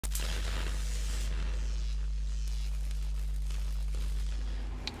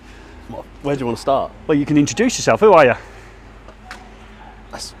Where do you want to start? Well, you can introduce yourself. Who are you?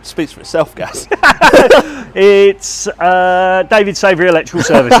 That speaks for itself, Gaz. It's David Savoury Electrical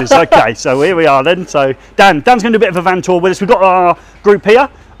Services. Okay, so here we are then. So Dan's going to do a bit of a van tour with us. We've got our group here.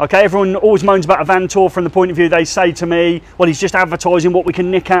 Okay, everyone always moans about a van tour from the point of view they say to me, well, he's just advertising what we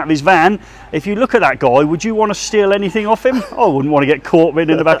can nick out of his van. If you look at that guy, would you want to steal anything off him? I wouldn't want to get caught in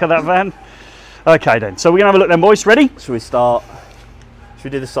the back of that van. Okay then, so we're going to have a look then, boys. Ready? Should we start? Should we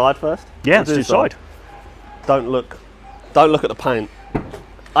do the side first? Yeah, let's do the side. Don't look at the paint.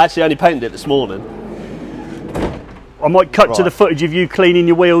 I actually only painted it this morning. I might cut to the footage of you cleaning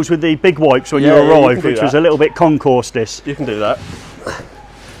your wheels with the big wipes when you arrived, which was a little bit concourse this. You can do that.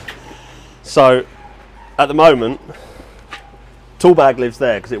 So, at the moment, tool bag lives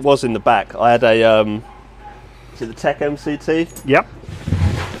there because it was in the back. I had a, is it the Tech MCT? Yep.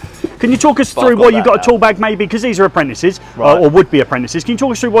 Can you talk us through why you've got a tool bag maybe, because these are apprentices, or would be apprentices. Can you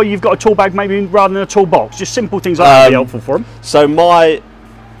talk us through why you've got a tool bag maybe rather than a toolbox? Just simple things like that would be helpful for them. So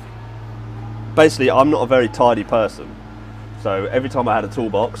basically I'm not a very tidy person. So every time I had a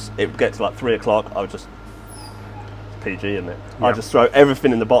toolbox, it would get to like 3 o'clock, I would just, PG in it. Yep. I'd just throw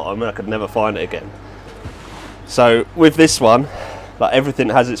everything in the bottom and I could never find it again. So with this one, like everything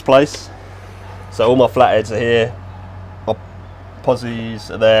has its place. So all my flatheads are here, my posies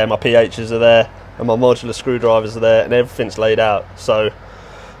are there, my PHs are there, and my modular screwdrivers are there, and everything's laid out. So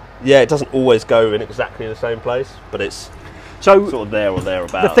yeah, it doesn't always go in exactly the same place, but it's sort of there or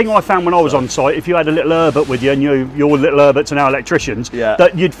thereabouts. The thing I found when I was on site, if you had a little Herbert with you, and your little Herberts are now electricians,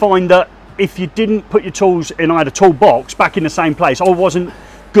 that you'd find that if you didn't put your tools in either toolbox back in the same place, I wasn't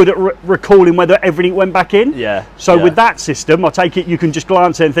good at recalling whether everything went back in. So with that system, I take it you can just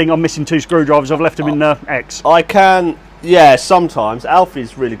glance at and think, I'm missing 2 screwdrivers, I've left them in the X. I can, yeah, sometimes.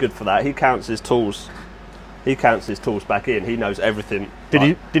 Alfie's really good for that. He counts his tools. He counts his tools back in. He knows everything.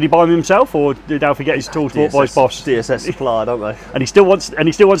 Did he buy them himself, or did Alfie get his tools bought by his boss? DSS supply, don't they? And he still wants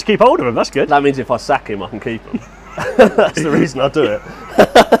to keep hold of them. That's good. That means if I sack him, I can keep them. That's the reason I do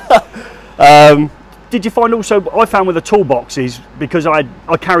it. Did you find also, I found with the toolboxes, because I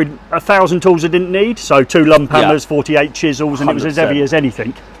carried 1,000 tools I didn't need, so 2 lump hammers, 48 chisels, and 100%. It was as heavy as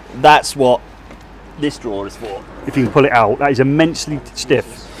anything. That's what this drawer is for. If you can pull it out, that is immensely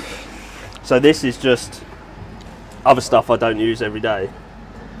stiff. So this is just other stuff I don't use every day.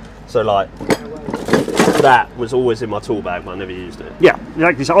 So like, that was always in my tool bag, but I never used it. Yeah,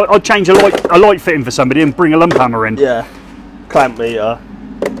 exactly. So I'd change a light fitting for somebody and bring a lump hammer in. Yeah, clamp meter,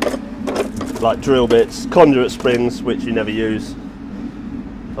 like drill bits, conduit springs, which you never use.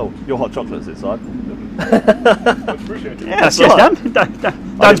 Oh, your hot chocolate's inside. Yes,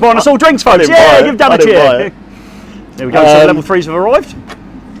 Dan's buying us all drinks, folks. Yeah, give Dan a cheer. There we go, so level 3s have arrived.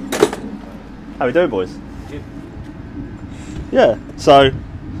 How we doing, boys? Yeah, so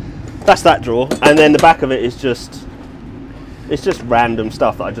that's that drawer, and then the back of it is just, it's just random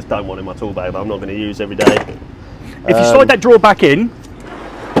stuff that I just don't want in my tool bag that I'm not going to use every day. If you slide that drawer back in,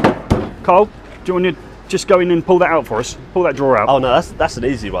 Carl, do you want to just go in and pull that out for us? Pull that drawer out. Oh no, that's an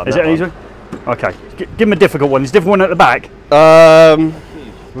easy one. Is it an easy one? Okay, give him a difficult one. There's a difficult one at the back.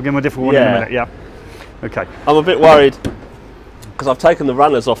 We'll give him a difficult one in a minute, yeah. Okay. I'm a bit worried because I've taken the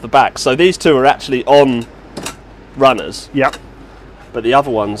runners off the back. So these 2 are actually on runners. Yep. But the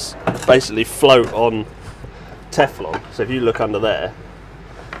other ones basically float on Teflon. So if you look under there,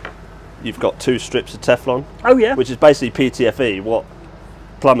 you've got 2 strips of Teflon. Oh yeah. Which is basically PTFE, what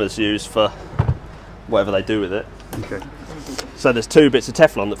plumbers use for whatever they do with it. Okay. So there's 2 bits of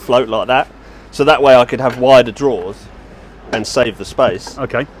Teflon that float like that. So that way I could have wider drawers and save the space.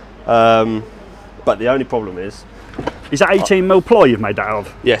 Okay. But the only problem is that 18mm ply you've made that out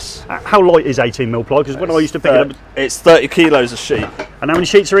of? Yes. How light is 18mm ply? Because when I used to pick it up, it's 30 kilos a sheet. And how many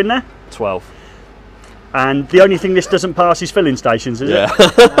sheets are in there? 12. And the only thing this doesn't pass is filling stations, is it?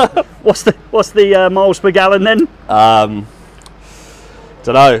 What's the miles per gallon then? Don't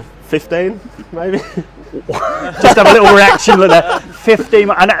know, 15 maybe. Just have a little reaction like that. 15,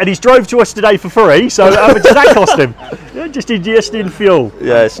 and he's drove to us today for free. So how much does that cost him? Just in fuel.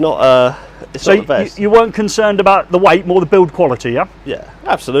 Yeah, it's not. It's not the best. You weren't concerned about the weight, more the build quality, yeah? Yeah,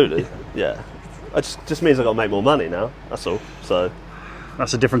 absolutely. Yeah, it just means I've got to make more money now. That's all. So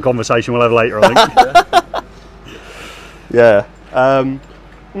that's a different conversation we'll have later, I think. Yeah.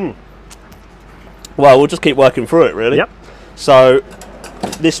 Well, we'll just keep working through it, really. Yep. So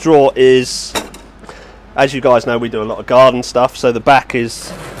this drawer is, as you guys know, we do a lot of garden stuff. So the back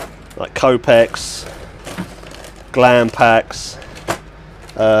is like Copex, Glam packs,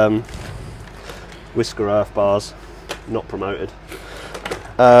 Whisker earth bars, not promoted,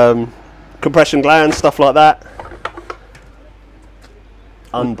 compression glands, stuff like that.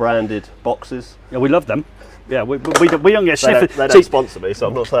 unbranded boxes. Yeah, we love them. Yeah, we don't get sniffed. They don't sponsor me, so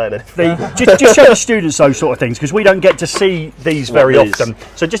I'm not saying anything. Just show the students those sort of things, because we don't get to see these very often.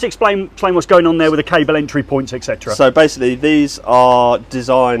 So just explain what's going on there with the cable entry points, etc. So basically, these are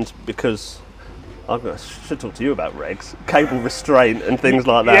designed because I should talk to you about regs, cable restraint and things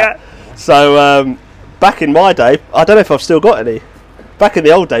like that. Yeah. So back in my day, I don't know if I've still got any. Back in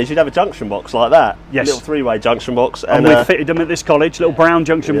the old days, you'd have a junction box like that. Yes. A little three-way junction box. And we've fitted them at this college, little brown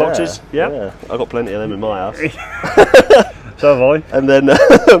junction boxes. Yeah. I've got plenty of them in my house. So have I. And then,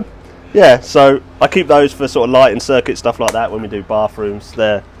 yeah, so I keep those for sort of lighting circuit stuff like that when we do bathrooms.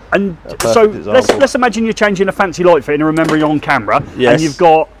 And so let's imagine you're changing a fancy light fitting and remembering on camera, yes. And you've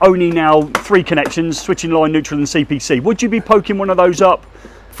got only now 3 connections, switching line, neutral and CPC. Would you be poking one of those up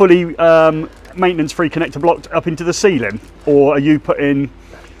fully maintenance-free connector block up into the ceiling, or are you putting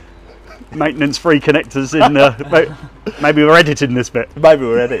maintenance-free connectors in? Maybe we're editing this bit. Maybe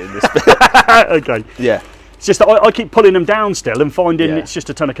we're editing this bit. Okay. Yeah. It's just that I keep pulling them down still and finding it's just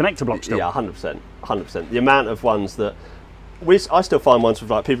a ton of connector blocks still. Yeah, 100%. The amount of ones that I still find ones with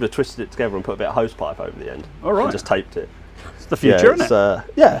like people have twisted it together and put a bit of hose pipe over the end. All right. And just taped it. It's the future, isn't it?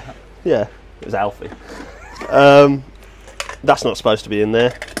 Yeah. It was Alfie. That's not supposed to be in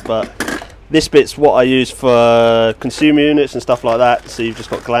there, but this bit's what I use for consumer units and stuff like that. So you've just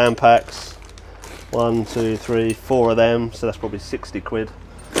got gland packs, 1, 2, 3, 4 of them. So that's probably 60 quid.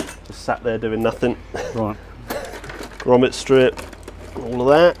 Just sat there doing nothing. Right. Grommet strip, all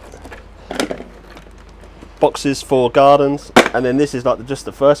of that. Boxes for gardens, and then this is like just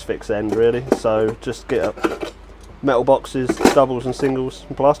the first fix end really. So just get up metal boxes, doubles and singles,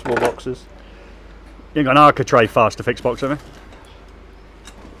 and plasterboard boxes. You ain't got an architrave fast to fix box, have you?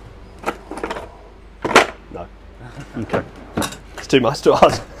 No. Okay. It's too much to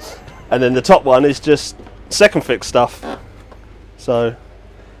ask. And then the top one is just second fix stuff. So,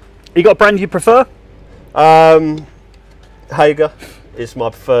 you got a brand you prefer? Hager is my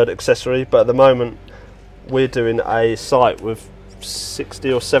preferred accessory, but at the moment we're doing a site with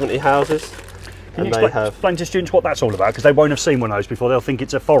 60 or 70 houses. Can you explain to students what that's all about? Because they won't have seen one of those before. They'll think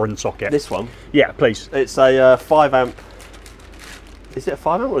it's a foreign socket. This one? Yeah, please. It's a 5 amp. Is it a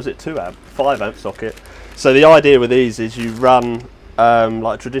 5 amp or is it 2 amp? 5 amp socket. So the idea with these is you run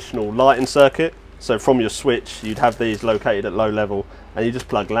like a traditional lighting circuit. So from your switch, you'd have these located at low level, and you just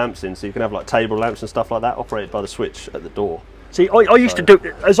plug lamps in. So you can have like table lamps and stuff like that operated by the switch at the door. See, I used to do,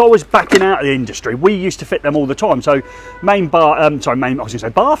 as I was backing out of the industry, we used to fit them all the time. So main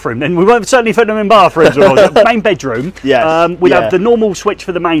bathroom, then we weren't certainly fit them in bathrooms. Main bedroom, yes, we'd have the normal switch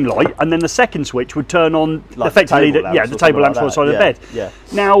for the main light, and then the second switch would turn on like effectively the table lamps on the side of the bed. Yeah.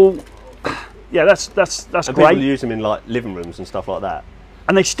 Now, yeah, that's and great. People use them in like living rooms and stuff like that.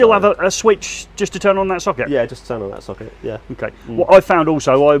 And they still have a switch just to turn on that socket? Yeah, just turn on that socket, yeah. Okay. What I found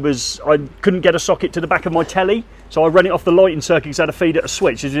also, I couldn't get a socket to the back of my telly, so I ran it off the lighting circuit because I had to feed it a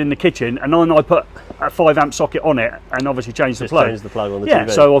switch, which is in the kitchen, and then I put a 5 amp socket on it and obviously changed the plug. Change the plug on the TV. Yeah,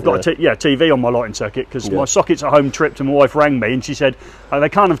 so I've got a TV on my lighting circuit because my sockets at home tripped and my wife rang me and she said, they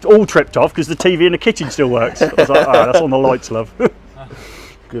can't have all tripped off because the TV in the kitchen still works. I was like, that's on the lights, love.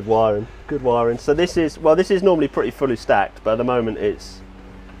 Good wiring, good wiring. So this is normally pretty fully stacked, but at the moment it's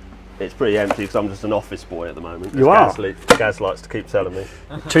pretty empty because I'm just an office boy at the moment. You are? Gaz likes to keep telling me.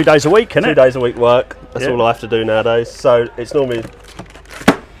 2 days a week, isn't it? 2 days a week work. That's all I have to do nowadays. So it's normally...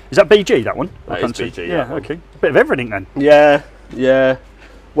 Is that BG, that one? That is BG, yeah. Okay. Bit of everything then. Yeah.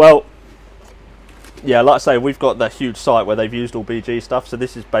 Well, yeah, like I say, we've got that huge site where they've used all BG stuff, so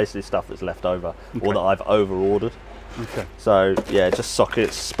this is basically stuff that's left over, or that I've over-ordered. Okay. So, yeah, just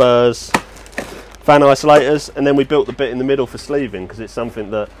sockets, spurs, fan isolators, and then we built the bit in the middle for sleeving, because it's something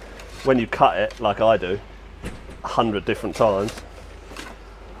that when you cut it, like I do, 100 different times.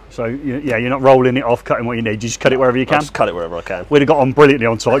 So, yeah, you're not rolling it off, cutting what you need, you just cut it wherever you can? I just cut it wherever I can. We'd have got on brilliantly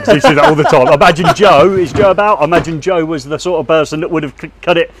on site, because he do that all the time. I imagine Joe, is Joe about? I imagine Joe was the sort of person that would have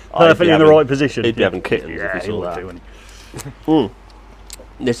cut it perfectly in the right position. He'd be having kittens if he saw that.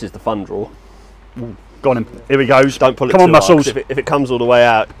 This is the fun drawer. Got him. Here he goes. Don't pull it Come on, too muscles. hard, if it comes all the way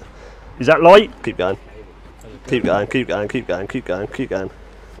out. Is that light? Keep going. Keep going, keep going, keep going, keep going, keep going.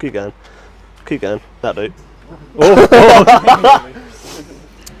 Keep going. Keep going. That'll do.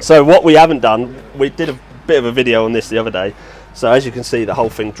 So what we haven't done, we did a bit of a video on this the other day. So as you can see, the whole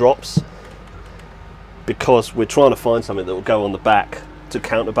thing drops because we're trying to find something that will go on the back to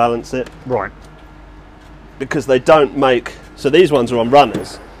counterbalance it. Right. Because they don't make... So these ones are on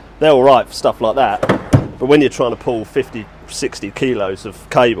runners. They're all right for stuff like that. But when you're trying to pull 50, 60 kilos of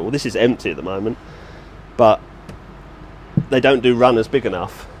cable, this is empty at the moment, but they don't do runners big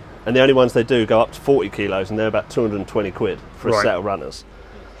enough. And the only ones they do go up to 40 kilos, and they're about 220 quid for a set of runners.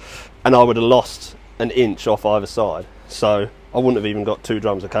 and I would have lost an inch off either side. So I wouldn't have even got 2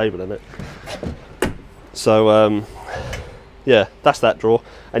 drums of cable in it. So yeah, that's that drawer.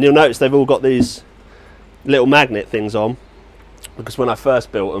 And you'll notice they've all got these little magnet things on, because when I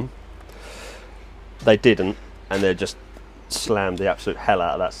first built them, they didn't, and they just slammed the absolute hell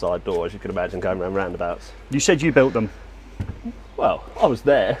out of that side door, as you can imagine, going around roundabouts. You said you built them. Well, I was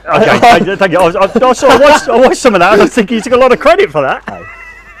there. Okay, thank you. I watched some of that, and I think you took a lot of credit for that. Hey.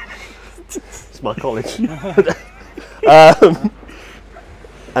 It's my college.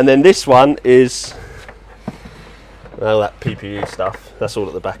 And then this one is, well, that PPE stuff. That's all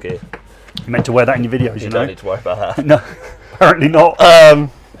at the back here. You meant to wear that in your videos, you know? Don't need to worry about that. No, apparently not.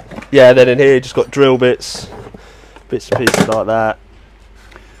 Yeah, then in here you just got drill bits and pieces like that.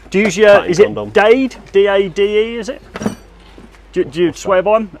 Do you use your, is it condom. DADE? D-A-D-E, is it? Do you swear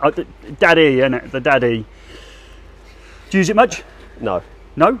by them? Daddy, innit? The Daddy. Do you use it much? No.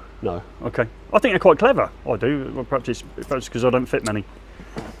 No? No. Okay. I think they're quite clever. I do. Well, perhaps it's because I don't fit many.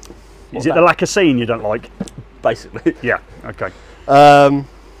 Is What, it the lack of seam you don't like? Basically. Yeah, okay. And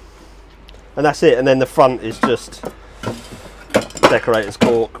that's it. And then the front is just decorator's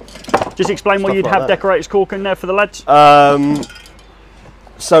cork. Just explain why you'd like have that. decorator's cork in there for the lads.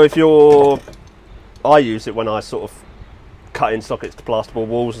 So if you're, I use it when I sort of cut in sockets to plasterboard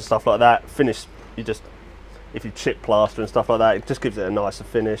walls and stuff like that. Finish, you just, if you chip plaster and stuff like that, it just gives it a nicer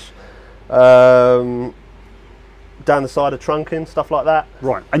finish. Down the side of trunking, stuff like that.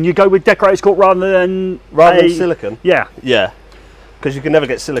 Right, and you go with decorator's cork rather than silicon. Yeah. Yeah, because you can never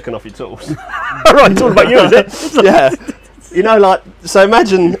get silicon off your tools. Right, it's all about you, is it? Yeah, you know, like, so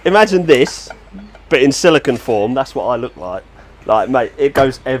imagine this, but in silicon form. That's what I look like. Like, mate, it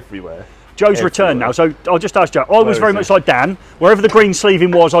goes everywhere. Joe's returned now, so I'll just ask Joe. I was very much like Dan. Wherever the green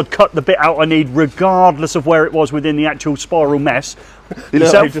sleeving was, I'd cut the bit out I need, regardless of where it was within the actual spiral mess. You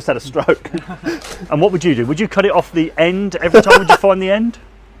know, you just had a stroke. And what would you do? Would you cut it off the end every time? Would you find the end?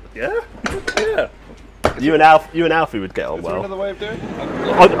 Yeah. Yeah. You and Alfie would get on Is there well. another way of doing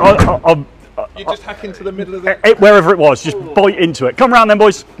it? You just hack into the middle of the... Wherever it was, just bite into it. Come round then,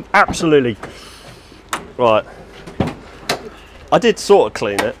 boys. Absolutely. Right. I did sort of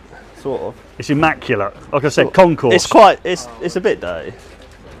clean it. Sort of. It's immaculate. Like I said, concourse. It's quite. It's a bit dirty.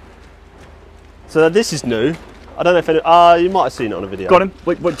 So this is new. I don't know if any. You might have seen it on a video. Got him.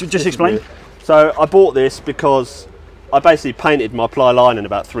 Wait, just explain. So I bought this because I basically painted my ply lining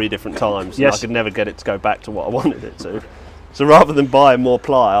about 3 different times. Yes. And I could never get it to go back to what I wanted it to. So rather than buying more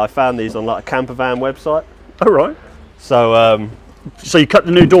ply, I found these on like a camper van website. All right. So so you cut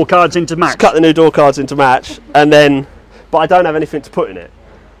the new door cards into match. cut the new door cards into match, and then, but I don't have anything to put in it.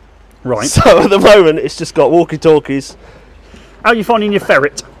 Right. So at the moment, it's just got walkie-talkies. How are you finding your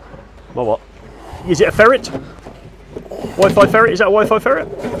ferret? Well, what? Is it a ferret? Wi-Fi ferret? Is that a Wi-Fi ferret?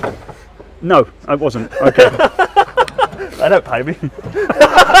 No, it wasn't. Okay. They don't pay me.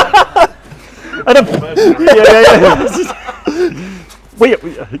 I don't.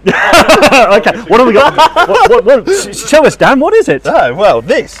 Yeah. Okay. What have we got? What, show us, Dan. What is it? Oh well,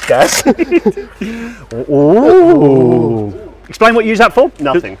 this, guys. Ooh. Explain what you use that for.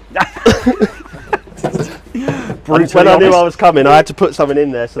 Nothing. Brutally When I knew honest. I was coming, I had to put something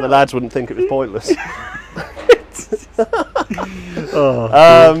in there so the lads wouldn't think it was pointless.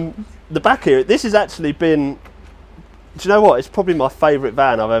 The back here, this has actually been. Do you know what? It's probably my favourite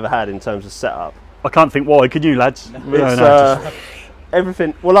van I've ever had in terms of setup. I can't think why. Could you, lads? It's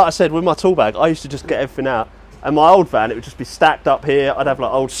everything. Well, like I said, with my tool bag, I used to just get everything out. And my old van, it would just be stacked up here. I'd have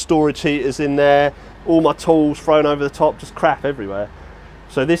like old storage heaters in there, all my tools thrown over the top, just crap everywhere.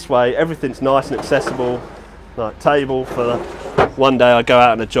 So this way, everything's nice and accessible. Like table for one day I go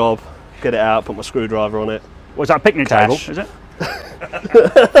out on a job, get it out, put my screwdriver on it. Was that a picnic table? Cash. Is it?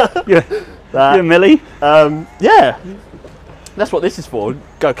 Yeah, you Millie. Yeah, that's what this is for.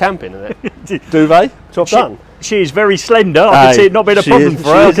 Go camping in it. Duvet, job done. She is very slender. I can see it not being a problem for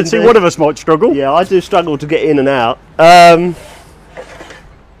her. I can see one of us might struggle. Yeah, I do struggle to get in and out.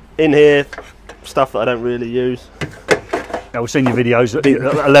 In here, stuff that I don't really use. I've seen your videos.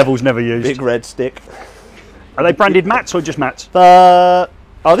 Levels never used. Big red stick. Are they branded mats or just mats? Oh,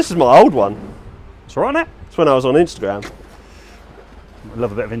 this is my old one. It's all right, Nat. It's when I was on Instagram. I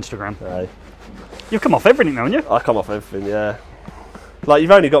love a bit of Instagram. Hey. You've come off everything now, haven't you? I come off everything, yeah. Like,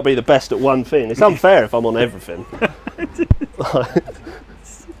 you've only got to be the best at one thing. It's unfair if I'm on everything.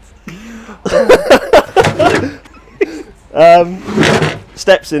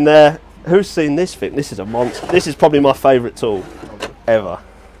 Steps in there. Who's seen this thing? This is a monster. This is probably my favourite tool ever.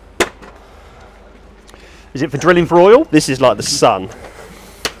 Is it for drilling for oil? This is like the sun.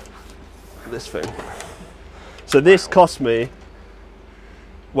 This thing. So this cost me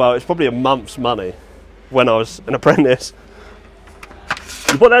Well, it's probably a month's money when I was an apprentice.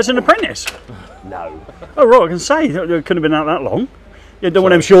 You bought that as an apprentice? No. Oh, right, I can say. It couldn't have been out that long. You done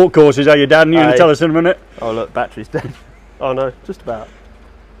one of them short courses, are you, Dad? And you're going to tell us in a minute? Oh, look, battery's dead. Oh, no, just about.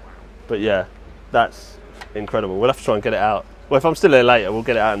 But yeah, that's incredible. We'll have to try and get it out. Well, if I'm still here later, we'll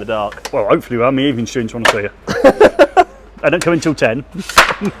get it out in the dark. Well, hopefully, well, my evening students want to see you. I don't come until 10.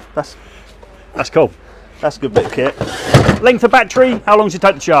 That's cool. That's a good bit of kit. Length of battery, how long does it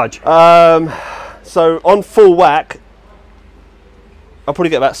take to charge? So on full whack, I'll probably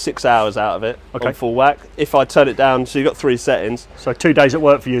get about 6 hours out of it on full whack. If I turn it down, so you've got 3 settings. So 2 days at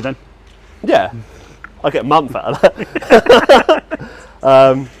work for you then? Yeah, I get a month out of that.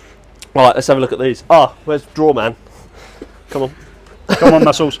 Right, let's have a look at these. Oh, where's drawer man? Come on. Come on,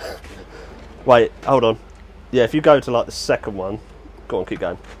 muscles. Wait, hold on. Yeah, if you go to like the second one, go on, keep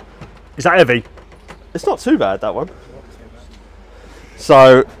going. Is that heavy? It's not too bad, that one.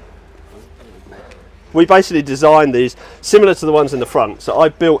 So we basically designed these similar to the ones in the front. So I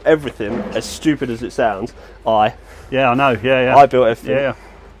built everything, as stupid as it sounds. Yeah, I know. Yeah. I built everything. Yeah.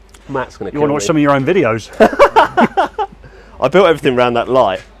 Matt's going to kill me. You want to watch some of your own videos? I built everything around that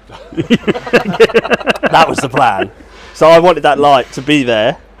light. That was the plan. So I wanted that light to be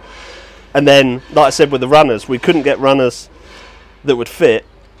there. And then, like I said, with the runners, we couldn't get runners that would fit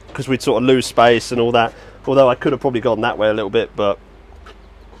because we'd sort of lose space and all that. Although I could have probably gone that way a little bit, but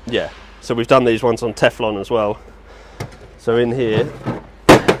yeah. So we've done these ones on Teflon as well. So in here,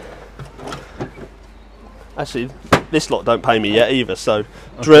 actually, this lot don't pay me yet either. So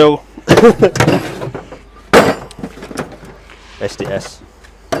drill, SDS.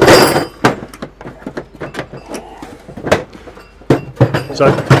 So,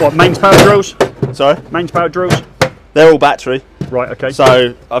 what, mains power drills? Sorry? Mains power drills? They're all battery. Right, okay.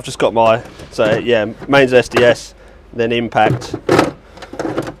 So I've just got my, so yeah, mains SDS, then impact,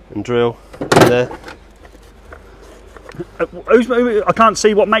 and drill in there. I can't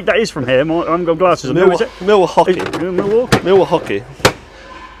see what make that is from here. I haven't got glasses on. Who is it? Milwaukee. Milwaukee. Milwaukee.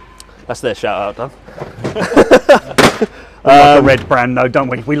 That's their shout out done. We like a red brand though, don't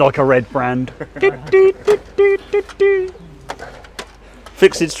we? We like a red brand.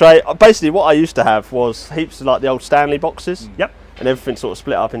 Fixed tray. Basically what I used to have was heaps of like the old Stanley boxes. Yep. And everything sort of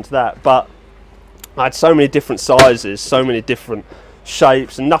split up into that. But I had so many different sizes, so many different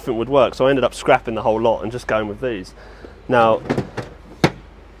shapes, and nothing would work. So I ended up scrapping the whole lot and just going with these. Now,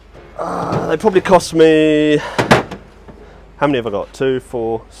 they probably cost me, how many have I got? 2,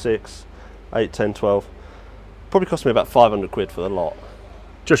 4, 6, 8, 10, 12. Probably cost me about 500 quid for the lot.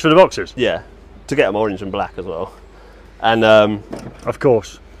 Just for the boxes? Yeah, to get them orange and black as well. And of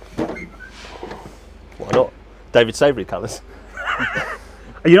course. Why not? David Savoury colours.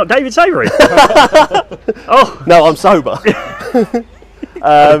 Are you not David Savoury? Oh no, I'm sober.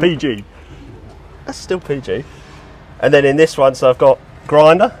 PG. That's still PG. And then in this one, so I've got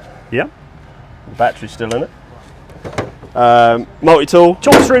grinder. Yeah. Battery's still in it. Multi-tool.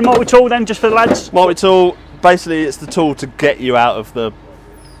 Talk us through multi-tool then, just for the lads. Multi-tool, basically it's the tool to get you out of the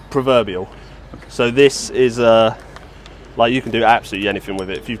proverbial. So this is like you can do absolutely anything with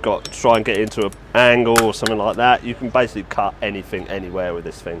it. If you've got to try and get into an angle or something like that, you can basically cut anything anywhere with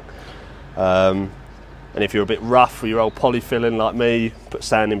this thing. And if you're a bit rough with your old polyfilling like me, put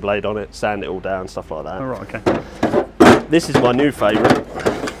sanding blade on it, sand it all down, stuff like that. All right, okay. This is my new favourite.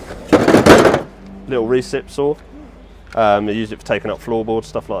 Little recip saw. I use it for taking up floorboards,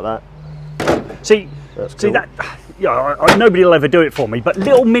 stuff like that. See that. Yeah, nobody will ever do it for me. But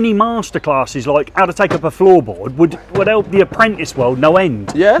little mini masterclasses like how to take up a floorboard would help the apprentice world no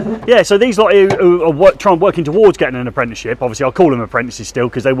end. Yeah. Yeah. So these like who are working towards getting an apprenticeship. Obviously, I'll call them apprentices still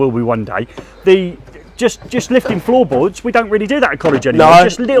because they will be one day. Just lifting floorboards, we don't really do that at college anymore. No,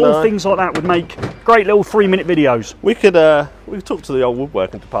 just little things like that would make great little 3-minute videos. We could talk to the old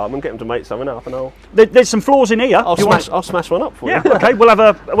woodworking department, get them to make something up, and There's some floors in here. I'll smash one up for you. Yeah, okay. We'll have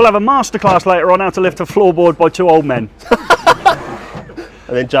a masterclass later on how to lift a floorboard by 2 old men.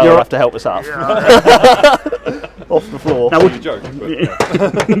 And then Joe will have to help us up. Off the floor. Now It's a joke.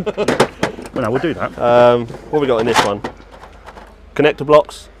 Well, no, we'll do that. What have we got in this one? Connector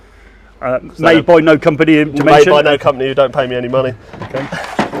blocks. Made by no company to Made mention. by no company who don't pay me any money. Okay.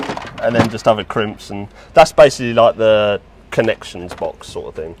 And then just other crimps, and that's basically like the connections box sort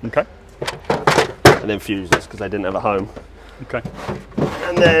of thing. Okay. And then fuses because they didn't have a home. Okay.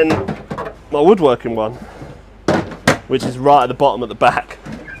 And then my woodworking one, which is right at the bottom at the back.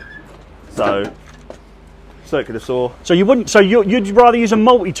 So circular saw. So you wouldn't. So you'd rather use a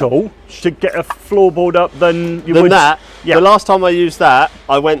multi-tool to get a floorboard up than you would that. Yeah. The last time I used that,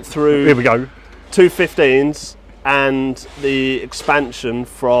 I went through. Here we go. 2 15s and the expansion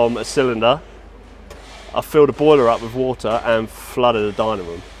from a cylinder. I filled a boiler up with water and flooded the dining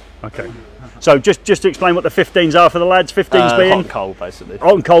room. Okay. So just to explain what the 15s are for the lads, 15s being? Hot and cold, basically.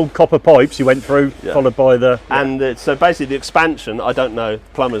 Hot and cold copper pipes you went through, followed by the... And so basically the expansion, I don't know,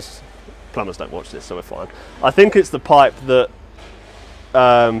 plumbers don't watch this, so we're fine. I think it's the pipe that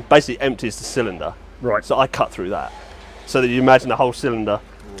basically empties the cylinder. Right. So I cut through that. So that you imagine the whole cylinder,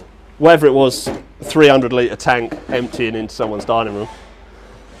 whatever it was, 300 litre tank emptying into someone's dining room.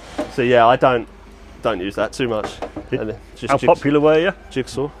 So yeah, I don't use that too much. And just how popular were you?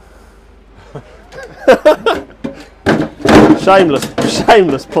 Jigsaw.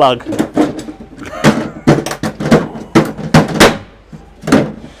 shameless plug.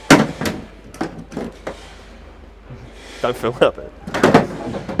 Don't film that bit.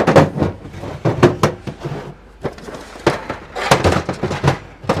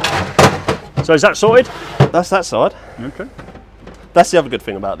 So is that sorted? That's that side. Okay. That's the other good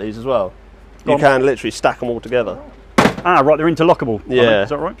thing about these as well. You can literally stack them all together. Ah, right, they're interlockable. Yeah. Is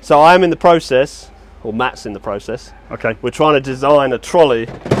that right? So I'm in the process, or Matt's in the process. Okay. We're trying to design a trolley.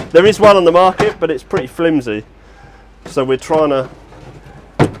 There is one on the market, but it's pretty flimsy. So we've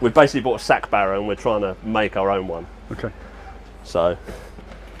basically bought a sack barrow and we're trying to make our own one. Okay. So,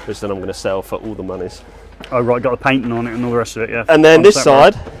 which then I'm going to sell for all the monies. Oh right, got the painting on it and all the rest of it, yeah. And then this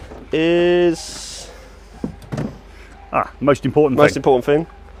side is... most important thing.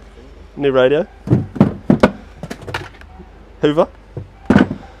 New radio. Hoover.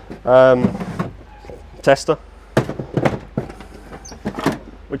 Tester.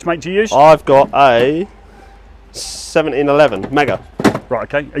 Which make do you use? I've got a 1711 Mega.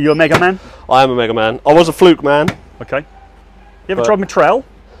 Right, okay. Are you a Mega man? I am a Mega man. I was a Fluke man. Okay. You ever tried Mitrel?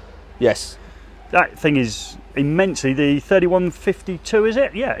 Yes. That thing is immensely, the 3152 is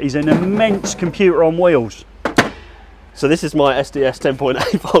it? Yeah, is an immense computer on wheels. So this is my SDS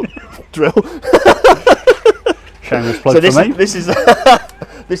 10.8 volt drill. Shameless plug for me. This is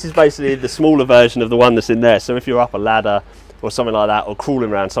this is basically the smaller version of the one that's in there. So if you're up a ladder or something like that, or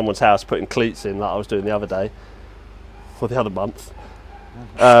crawling around someone's house putting cleats in, like I was doing the other day or the other month,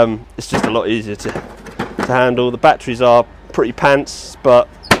 it's just a lot easier to handle. The batteries are pretty pants, but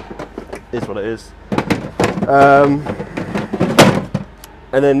it is what it is.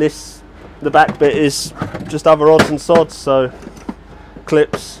 And then the back bit is just other odds and sods, so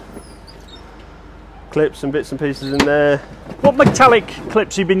clips and bits and pieces in there. What metallic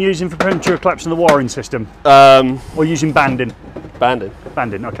clips have you been using for premature collapse in the wiring system? Or using banding? Banding.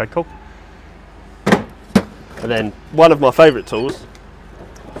 Banding, okay, cool. And then one of my favourite tools,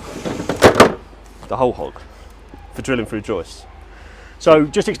 the hole hog, for drilling through joists. So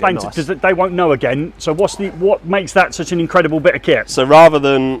just explain, because they won't know again, so what makes that such an incredible bit of kit? So rather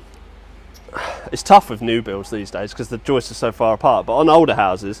than, it's tough with new builds these days because the joists are so far apart, but on older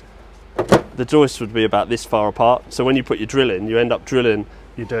houses, the joists would be about this far apart. So when you put your drill in, you end up drilling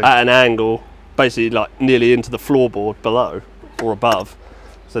at an angle, basically like nearly into the floorboard below or above.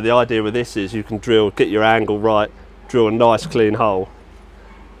 So the idea with this is you can get your angle right, drill a nice clean hole,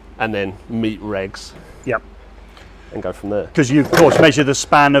 and then meet regs. Yep. And go from there. Because you, of course, measure the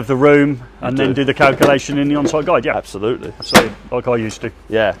span of the room and then do the calculation in the on-site guide, yeah? Absolutely. Absolutely, like I used to.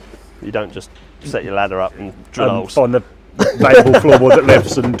 Yeah, you don't just set your ladder up and drill holes. Find the available floorboard that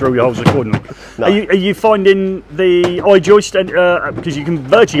lifts and drill your holes accordingly. No. Are you finding the I-joist, because you can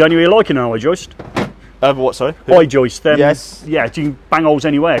virtually go anywhere you like in an I-joist? What, sorry? I-joist, yes. Yeah, you can bang holes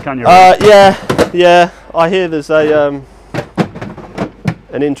anywhere, can't you? Yeah. I hear there's an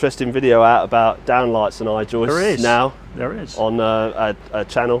interesting video out about downlights and I-joists now. There is. On a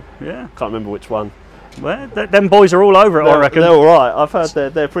channel. Yeah. Can't remember which one. Well, them boys are all over it, I reckon. They're all right. I've heard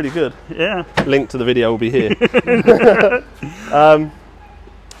they're pretty good. Yeah. Link to the video will be here. And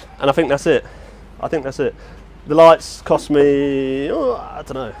I think that's it. The lights cost me, I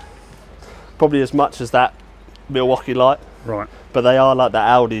don't know, probably as much as that Milwaukee light. Right. But they are like the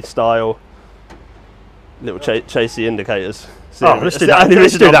Audi style little chasey indicators. So let's do that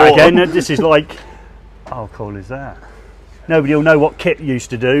again. This is like, how cool is that? Nobody will know what Kit used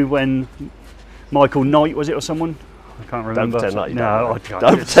to do when Michael Knight, was it, or someone? I can't remember. Don't pretend like you don't know. I can't.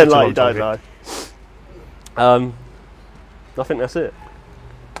 Don't pretend like you don't know. I think that's it.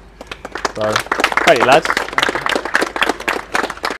 So, thank you, lads.